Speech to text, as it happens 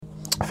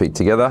Feet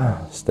together,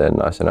 stand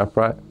nice and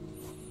upright.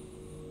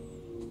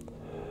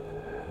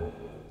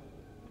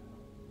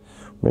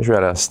 Measure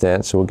out our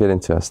stance, so we'll get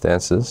into our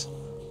stances.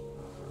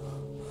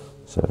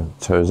 So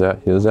toes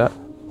out, heels out.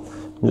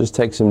 And just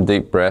take some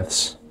deep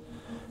breaths.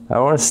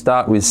 I want to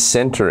start with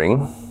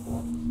centering.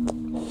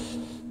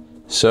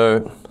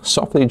 So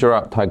softly draw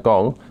up Tai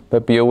Gong,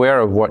 but be aware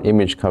of what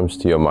image comes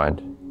to your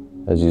mind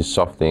as you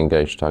softly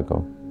engage Tai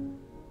Gong.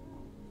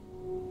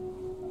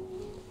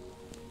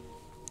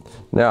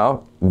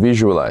 Now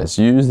visualize,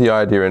 use the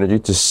idea energy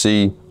to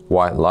see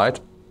white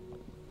light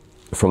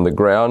from the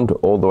ground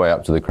all the way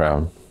up to the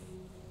crown.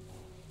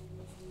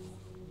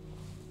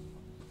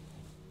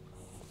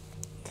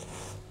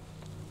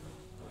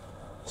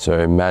 So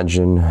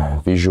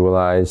imagine,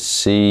 visualize,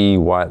 see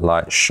white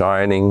light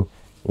shining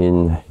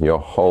in your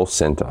whole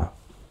center.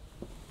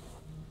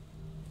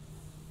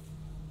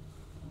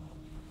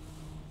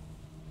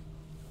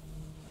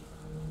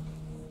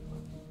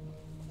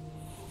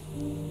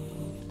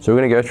 So we're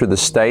going to go through the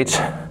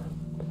state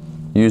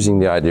using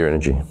the idea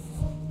energy.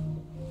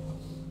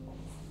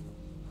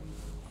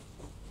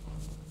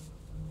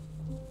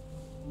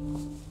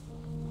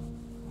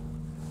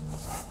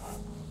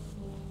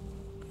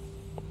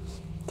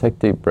 Take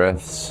deep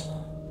breaths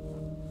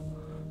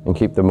and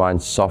keep the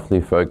mind softly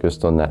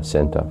focused on that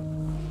center,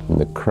 from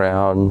the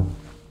crown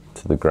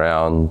to the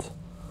ground,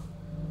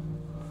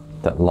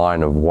 that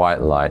line of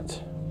white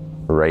light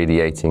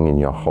radiating in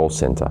your whole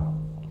center.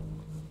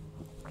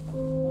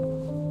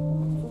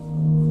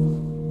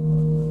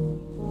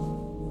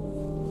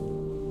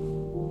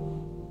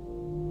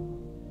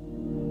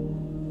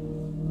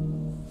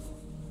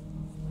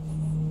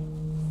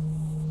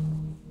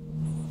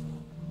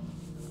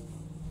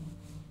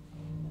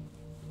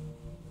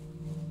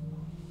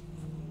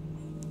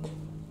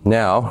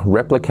 Now,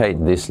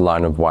 replicate this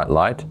line of white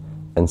light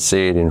and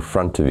see it in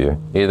front of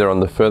you, either on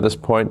the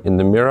furthest point in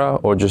the mirror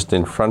or just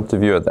in front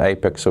of you at the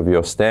apex of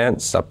your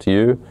stance, up to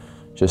you.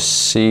 Just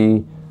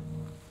see,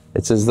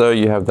 it's as though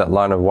you have that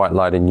line of white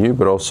light in you,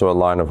 but also a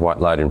line of white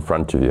light in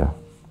front of you,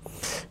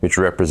 which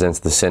represents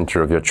the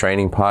center of your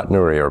training partner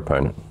or your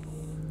opponent.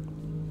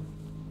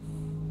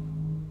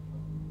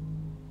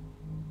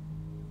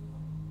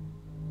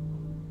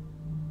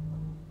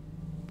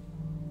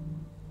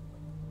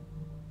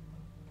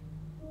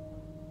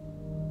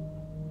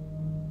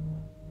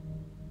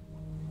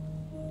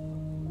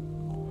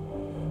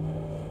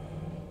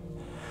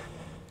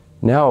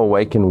 Now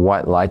awaken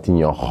white light in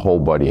your whole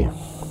body.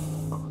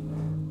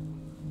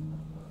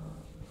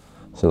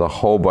 So the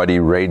whole body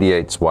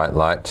radiates white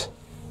light.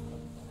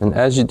 And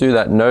as you do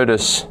that,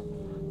 notice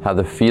how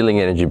the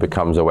feeling energy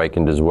becomes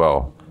awakened as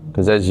well.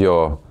 Because as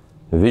you're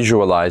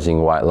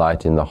visualizing white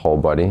light in the whole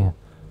body,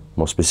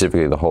 more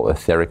specifically the whole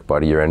etheric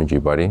body, your energy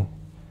body,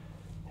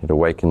 it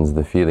awakens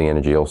the feeling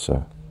energy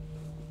also.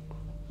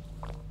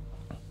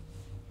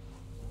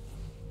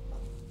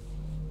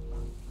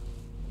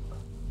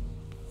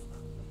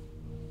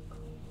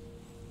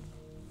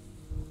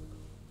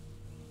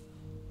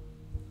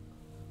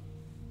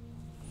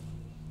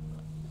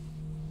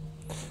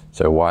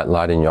 So white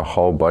light in your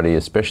whole body,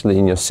 especially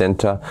in your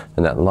center,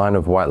 and that line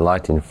of white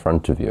light in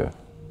front of you.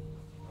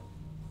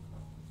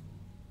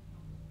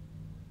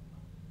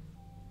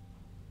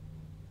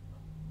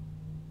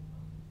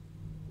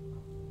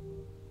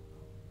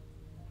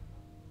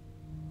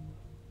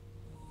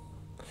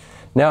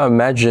 Now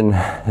imagine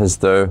as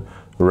though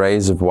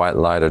rays of white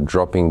light are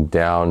dropping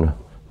down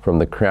from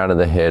the crown of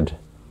the head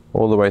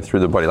all the way through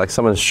the body, like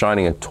someone's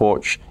shining a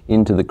torch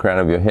into the crown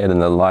of your head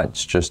and the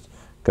light's just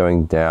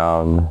going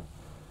down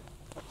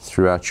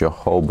throughout your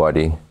whole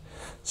body.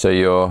 So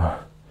your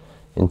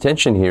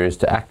intention here is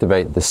to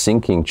activate the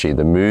sinking chi,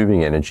 the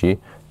moving energy,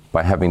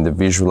 by having the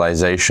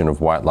visualization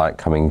of white light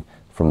coming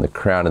from the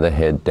crown of the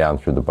head down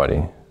through the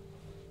body.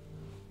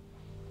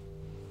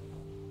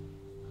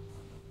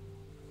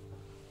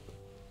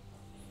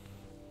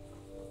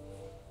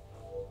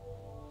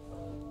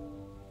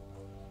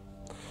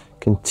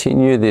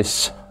 Continue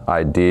this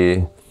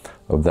idea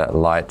of that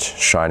light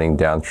shining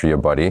down through your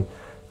body,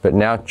 but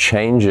now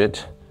change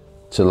it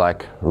to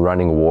like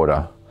running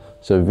water.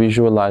 So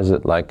visualize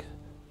it like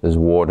there's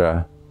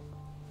water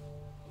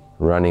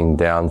running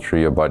down through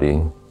your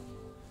body,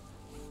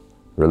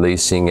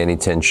 releasing any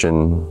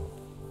tension,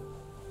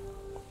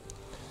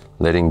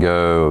 letting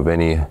go of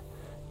any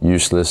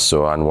useless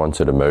or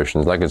unwanted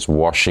emotions, like it's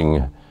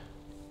washing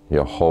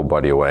your whole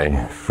body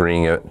away,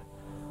 freeing it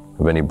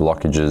of any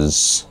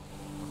blockages,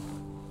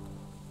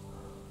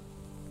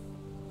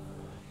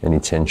 any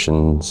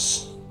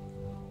tensions.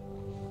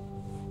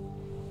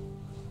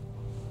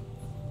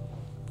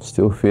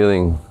 Still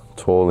feeling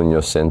tall in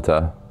your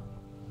center.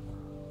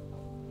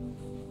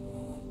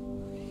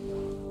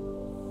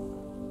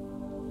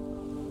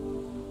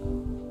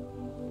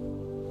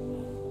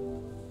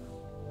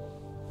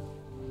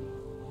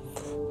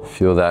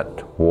 Feel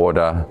that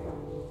water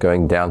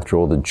going down through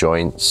all the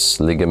joints,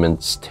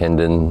 ligaments,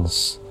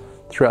 tendons,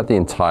 throughout the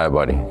entire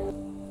body.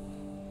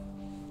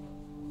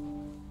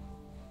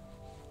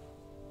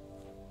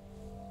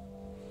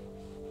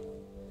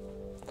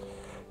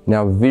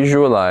 Now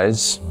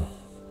visualize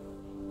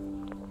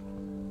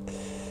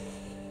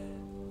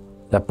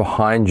that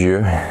behind you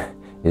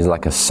is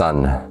like a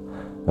sun,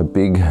 a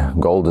big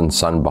golden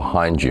sun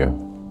behind you.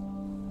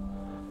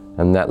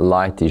 And that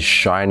light is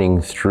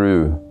shining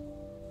through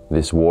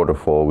this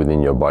waterfall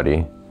within your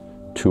body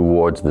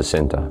towards the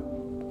center.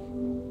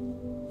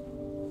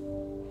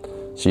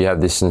 So you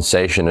have this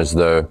sensation as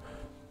though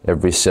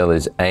every cell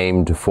is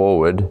aimed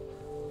forward,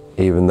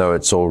 even though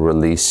it's all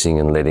releasing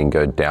and letting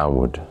go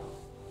downward.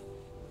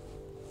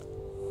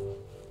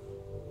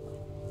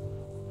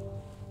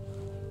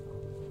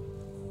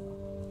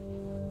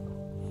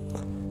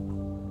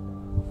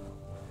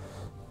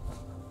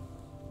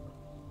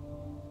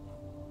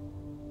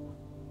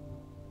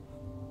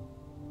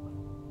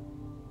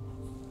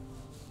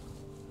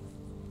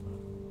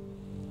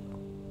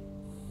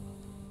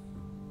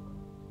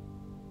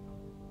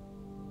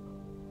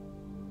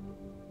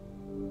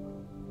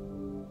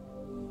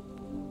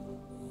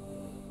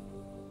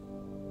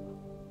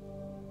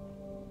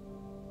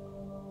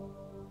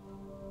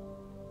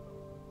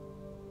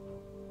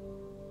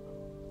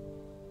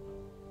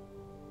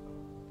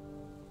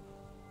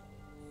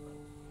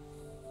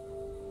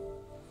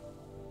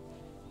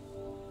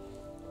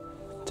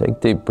 Take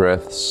deep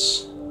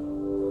breaths.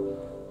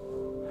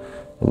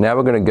 And now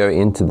we're going to go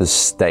into the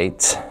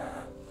state.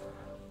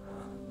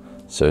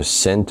 So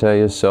center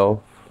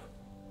yourself,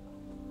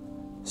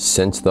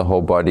 sense the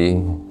whole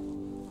body,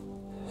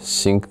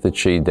 sink the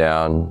chi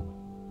down,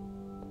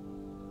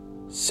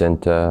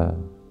 center,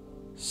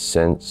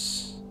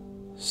 sense,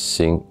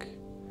 sink.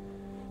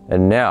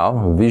 And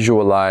now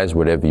visualize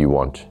whatever you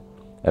want.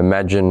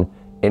 Imagine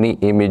any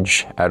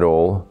image at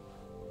all.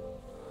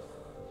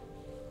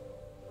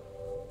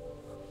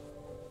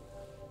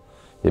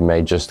 It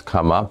may just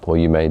come up, or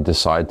you may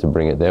decide to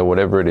bring it there,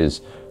 whatever it is,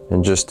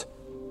 and just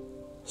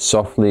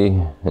softly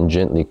and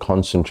gently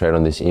concentrate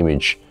on this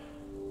image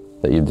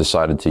that you've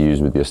decided to use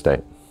with your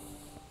state.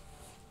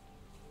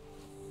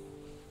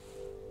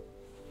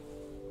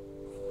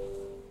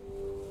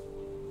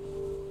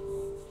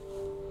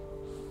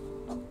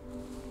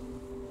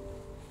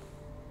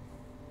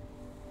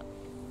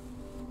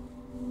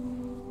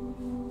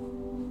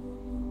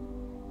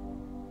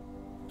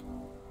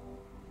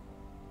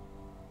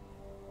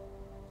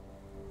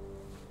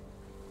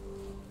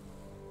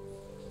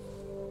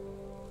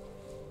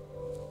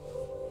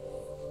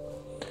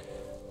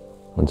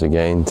 Once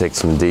again, take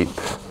some deep,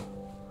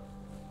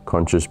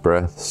 conscious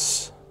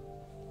breaths.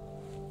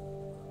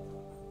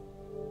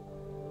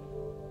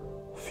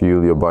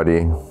 Feel your body.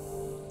 And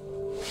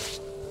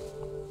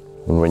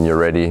when you're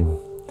ready,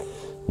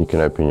 you can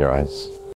open your eyes.